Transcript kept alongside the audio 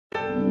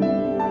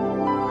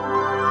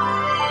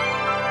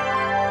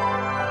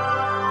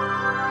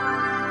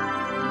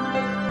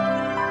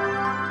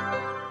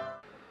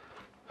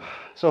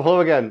So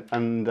hello again,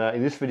 and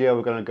in this video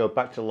we're going to go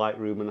back to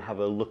Lightroom and have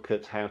a look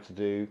at how to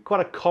do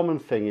quite a common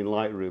thing in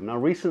Lightroom. Now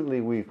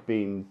recently we've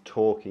been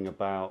talking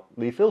about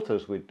Nisi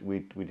Filters. We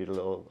did a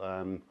little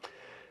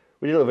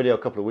video a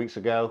couple of weeks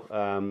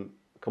ago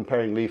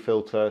comparing Nisi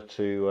Filter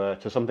to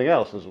something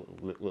else. There's a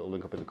little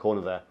link up in the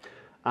corner there.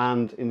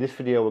 And in this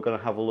video we're going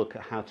to have a look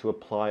at how to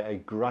apply a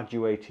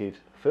graduated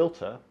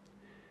filter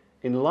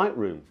in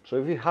Lightroom. So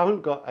if you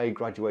haven't got a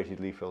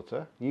graduated Nisi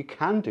filter, you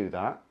can do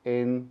that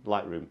in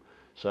Lightroom.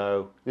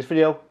 So this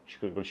video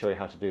will show you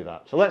how to do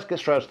that. So let's get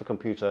straight to the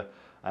computer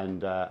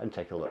and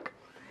take a look.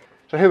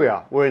 So here we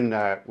are. We're in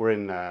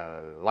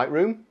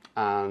Lightroom,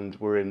 and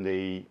we're in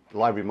the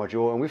library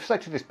module, and we've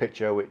selected this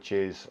picture, which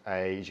is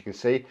as you can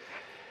see,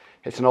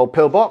 it's an old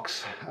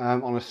pillbox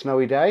on a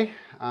snowy day,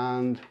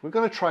 and we're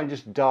going to try and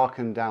just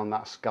darken down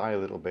that sky a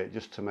little bit,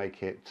 just to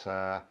make it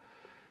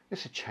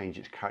just to change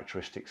its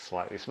characteristics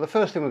slightly. So the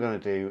first thing we're going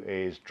to do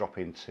is drop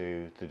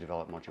into the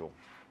develop module.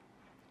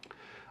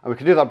 And we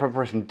can do that by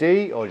pressing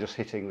D or just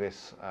hitting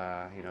this,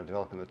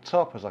 develop in the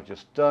top as I've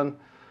just done.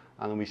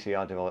 And then we see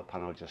our develop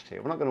panel just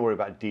here. We're not going to worry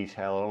about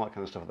detail and all that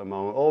kind of stuff at the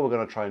moment. All we're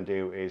going to try and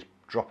do is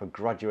drop a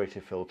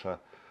graduated filter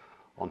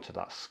onto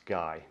that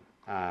sky.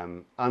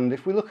 And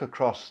if we look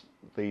across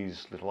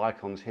these little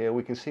icons here,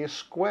 we can see a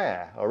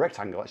square, or a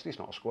rectangle. Actually, it's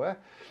not a square.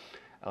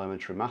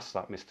 Elementary maths,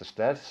 that Mr.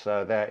 Stead.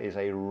 So there is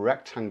a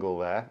rectangle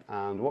there.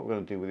 And what we're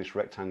going to do with this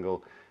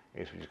rectangle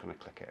is we're just going to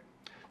click it.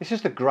 This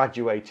is the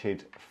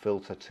graduated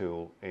filter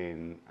tool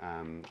in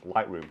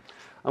Lightroom,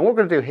 and what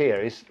we're going to do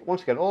here is,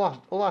 once again, all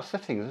our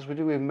settings, as we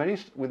do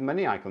with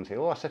many icons here,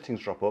 all our settings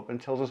drop up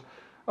and tells us,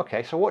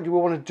 okay, so what do we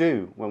want to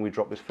do when we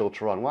drop this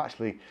filter on? Well,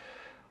 actually,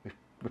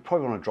 we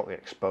probably want to drop the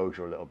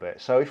exposure a little bit.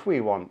 So if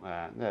we want,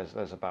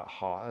 there's about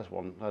half,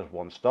 there's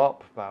one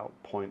stop, about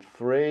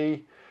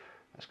 0.3.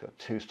 Let's go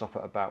two stop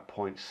at about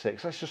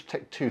 0.6. Let's just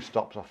take two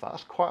stops off that.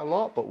 That's quite a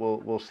lot, but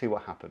we'll see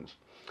what happens.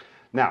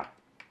 Now,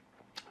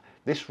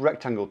 this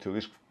rectangle tool,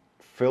 this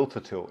filter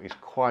tool, is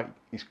quite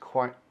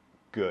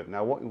good.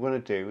 Now what we're going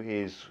to do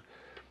is,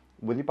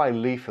 when you buy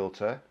Nisi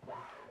filter,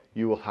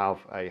 you will have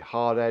a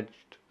hard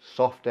edged,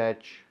 soft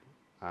edge,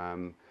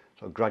 sort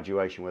of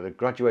graduation, where the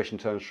graduation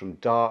turns from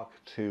dark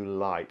to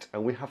light,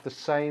 and we have the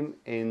same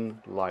in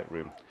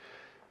Lightroom.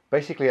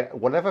 Basically, at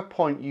whatever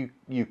point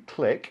you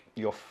click,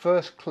 your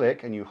first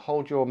click, and you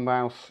hold your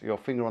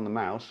finger on the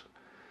mouse,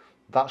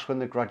 that's when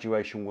the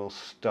graduation will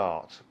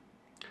start.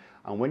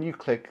 And when you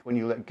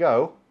let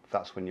go,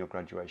 that's when your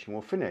graduation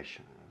will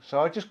finish. So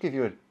I'll just give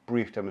you a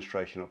brief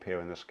demonstration up here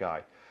in the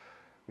sky.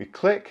 We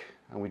click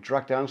and we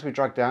drag down. As we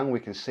drag down,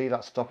 we can see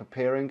that stop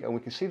appearing, and we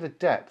can see the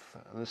depth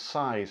and the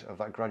size of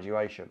that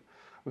graduation.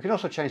 We can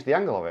also change the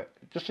angle of it,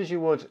 just as you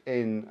would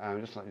in,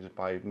 just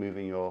by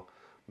moving your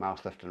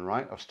mouse left and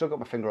right. I've still got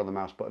my finger on the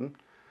mouse button.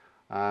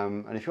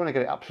 And if you want to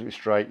get it absolutely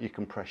straight, you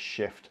can press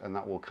Shift, and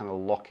that will kind of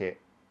lock it.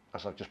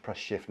 As I've just pressed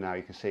Shift now,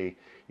 you can see,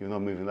 even though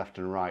I'm moving left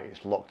and right,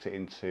 it's locked it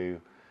into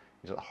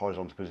the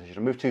horizontal position. If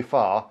I move too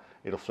far,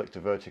 it'll flick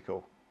to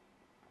vertical.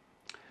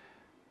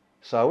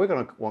 So we're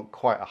going to want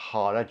quite a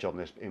hard edge on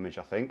this image,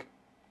 I think.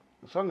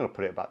 So I'm going to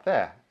put it back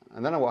there.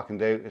 And then what I can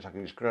do is I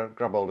can just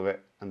grab hold of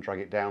it and drag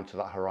it down to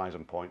that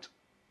horizon point.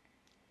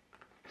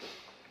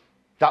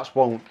 That's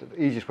the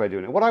easiest way of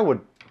doing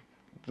it.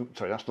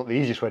 Sorry, that's not the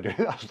easiest way of doing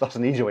it. That's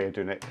an easy way of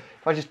doing it.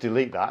 If I just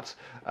delete that,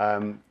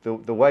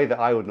 the way that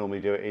I would normally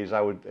do it is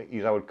I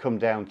would come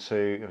down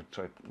to,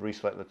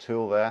 reselect the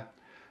tool there.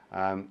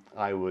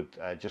 I would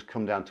just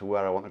come down to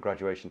where I want the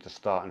graduation to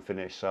start and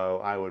finish.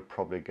 So I would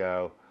probably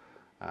go,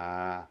 you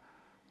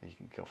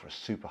can go for a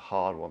super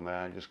hard one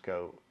there, and just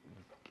go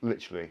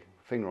literally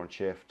finger on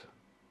Shift,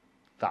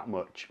 that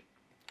much.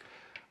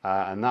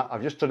 And that,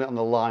 I've just done it on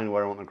the line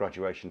where I want the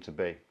graduation to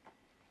be.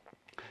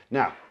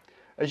 Now,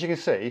 as you can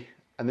see,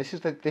 and this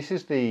is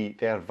the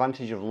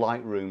advantage of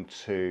Lightroom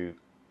to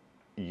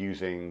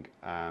using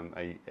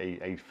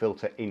a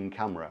filter in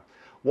camera.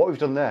 What we've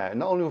done there,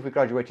 not only have we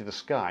graduated the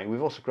sky,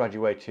 we've also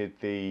graduated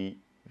the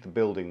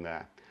building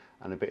there,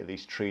 and a bit of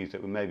these trees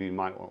that we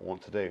might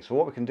want to do. So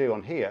what we can do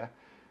on here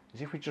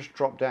is, if we just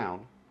drop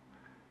down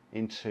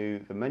into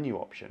the menu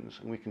options,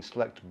 and we can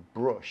select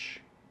brush,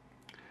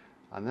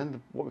 and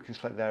then what we can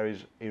select there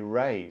is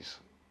erase.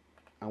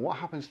 And what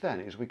happens then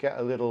is we get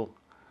a little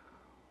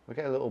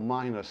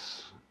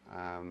minus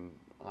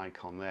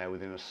icon there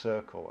within a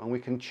circle, and we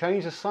can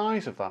change the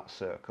size of that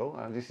circle.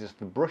 This is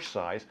the brush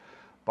size,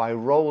 by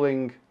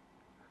rolling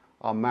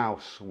our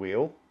mouse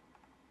wheel,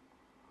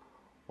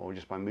 or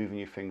just by moving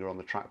your finger on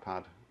the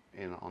trackpad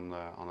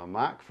on a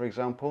Mac, for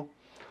example.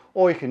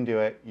 Or you can do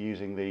it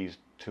using these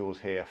tools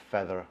here,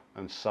 feather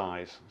and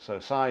size. So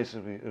size,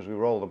 as we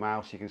roll the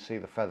mouse, you can see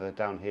the feather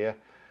down here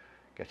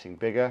getting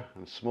bigger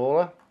and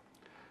smaller.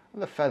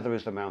 And the feather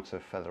is the amount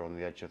of feather on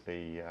the edge of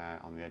the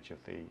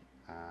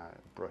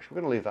brush. We're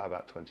going to leave that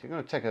about 20. I'm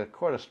going to take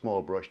quite a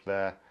small brush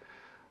there,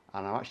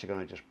 and I'm actually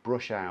going to just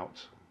brush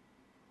out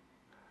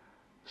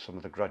some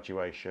of the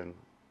graduation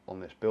on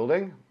this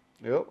building.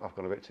 Oh, I've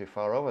gone a bit too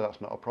far over.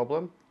 That's not a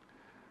problem.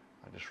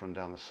 I just run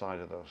down the side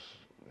of those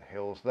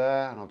hills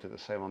there, and I'll do the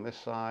same on this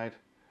side.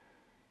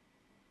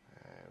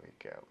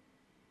 go.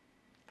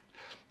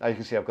 Now you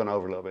can see I've gone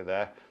over a little bit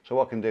there. So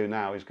what I can do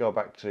now is go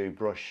back to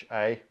brush A.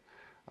 I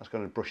was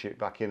going to brush it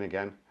back in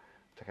again.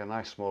 Take a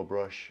nice small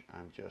brush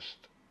and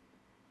just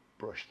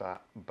brush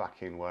that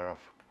back in where I've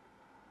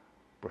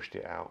brushed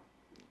it out.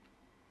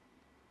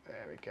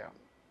 There we go.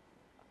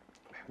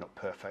 Maybe not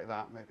perfect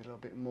that, maybe a little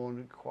bit more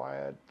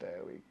required.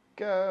 There we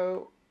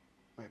go.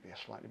 Maybe a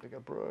slightly bigger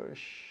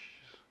brush.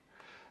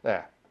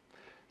 There.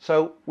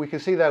 So we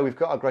can see there we've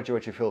got our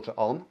graduated filter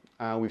on.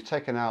 We've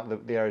taken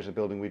out the areas of the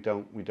building we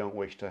don't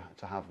wish to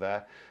have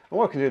there. And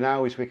what we can do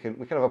now is we can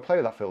have a play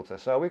with that filter.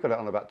 So we've got it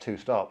on about 2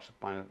 stops,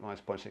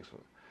 minus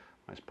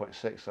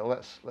 0.6. So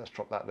let's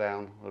drop that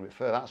down a little bit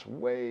further. That's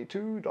way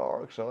too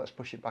dark. So let's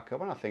push it back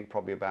up, and I think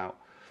probably about,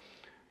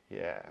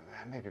 yeah,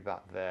 maybe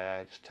about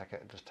there.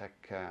 Just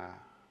take half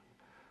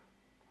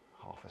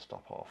a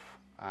stop off.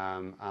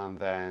 And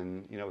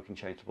then, you know, we can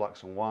change to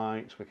blacks and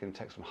whites. We can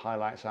take some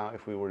highlights out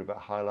if we worry about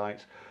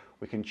highlights.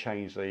 We can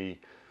change the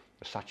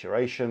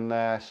saturation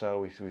there.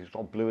 So if it's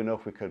not blue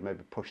enough, we could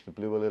maybe push the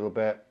blue a little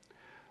bit.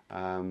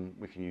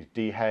 We can use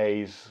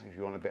dehaze. If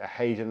you want a bit of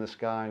haze in the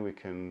sky, we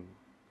can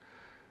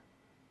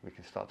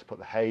start to put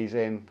the haze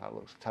in. That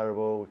looks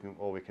terrible.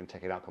 Or we can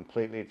take it out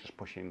completely, just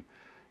pushing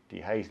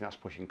dehazing. That's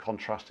pushing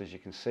contrast, as you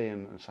can see,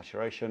 and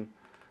saturation.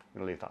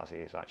 I'm going to leave that as it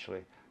is,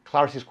 actually.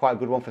 Clarity is quite a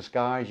good one for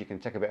skies. You can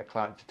take a bit of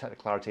clarity, take the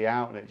clarity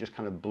out, and it just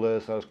kind of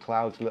blurs those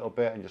clouds a little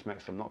bit and just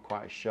makes them not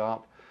quite as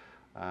sharp.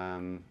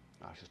 I'll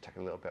just take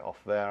a little bit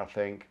off there, I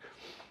think.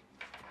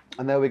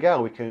 And there we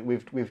go.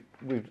 We've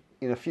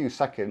in a few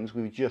seconds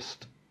we've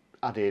just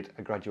added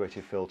a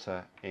graduated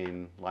filter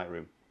in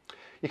Lightroom.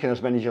 You can have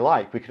as many as you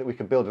like. We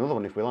could build another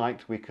one if we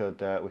liked. We could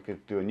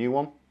do a new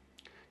one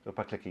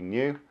by clicking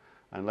new,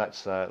 and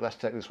let's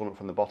take this one up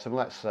from the bottom.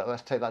 Let's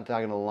take that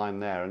diagonal line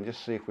there and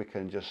just see if we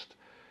can just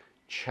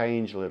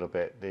change a little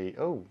bit the,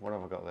 oh, what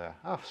have I got there?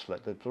 I've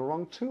selected the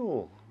wrong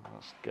tool.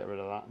 Let's get rid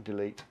of that,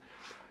 delete.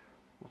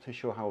 Not too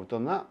sure how I've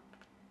done that.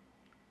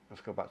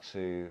 Let's go back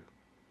to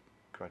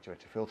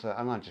graduated filter,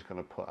 and I'm just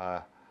going to put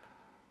a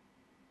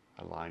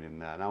line in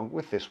there. Now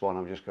with this one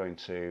I'm just going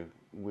to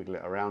wiggle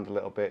it around a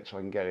little bit so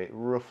I can get it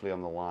roughly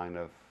on the line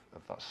of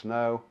that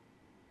snow.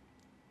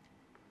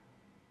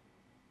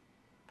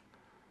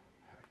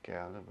 There we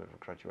go, a little bit of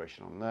a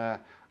graduation on there.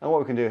 And what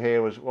we can do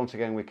here is, once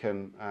again, we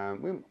can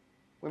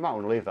we might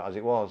want to leave that as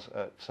it was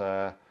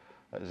at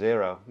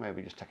 0,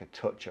 maybe just take a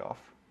touch off.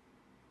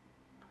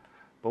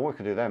 But what we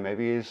can do there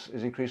maybe is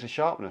increase the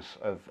sharpness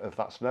of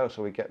that snow,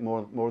 so we get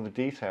more of the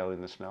detail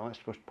in the snow. Let's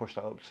push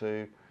that up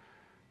to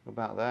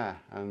about there.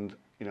 And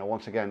you know,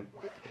 once again,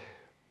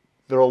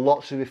 there are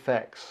lots of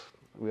effects.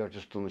 We have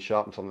just done the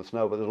sharpness on the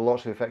snow, but there's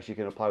lots of effects you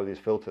can apply with these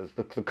filters.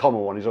 The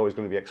common one is always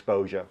going to be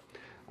exposure,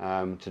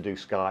 to do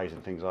skies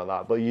and things like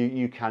that. But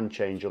you can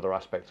change other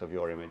aspects of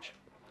your image.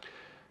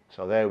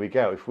 So there we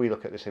go. If we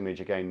look at this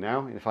image again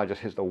now, if I just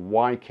hit the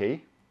Y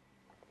key,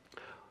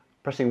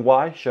 pressing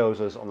Y shows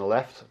us on the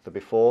left the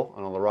before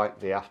and on the right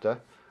the after.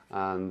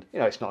 And you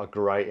know, it's not a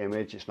great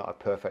image, it's not a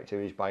perfect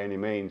image by any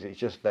means. It's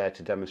just there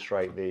to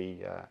demonstrate the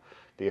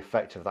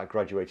effect of that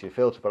graduated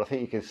filter. But I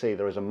think you can see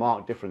there is a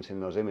marked difference in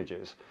those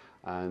images,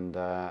 and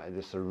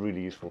it's a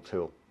really useful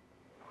tool.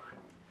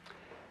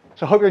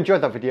 So I hope you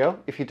enjoyed that video.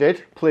 If you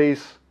did,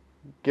 please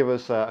give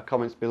us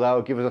comments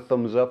below, give us a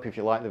thumbs up if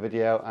you like the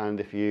video,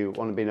 and if you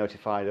want to be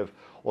notified of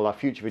all our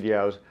future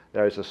videos,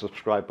 there is a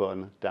subscribe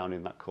button down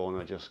in that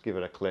corner. Just give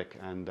it a click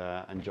and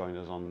join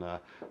us on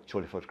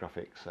Chorley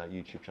Photographic's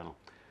YouTube channel.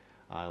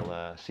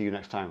 I'll see you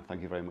next time.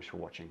 Thank you very much for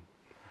watching.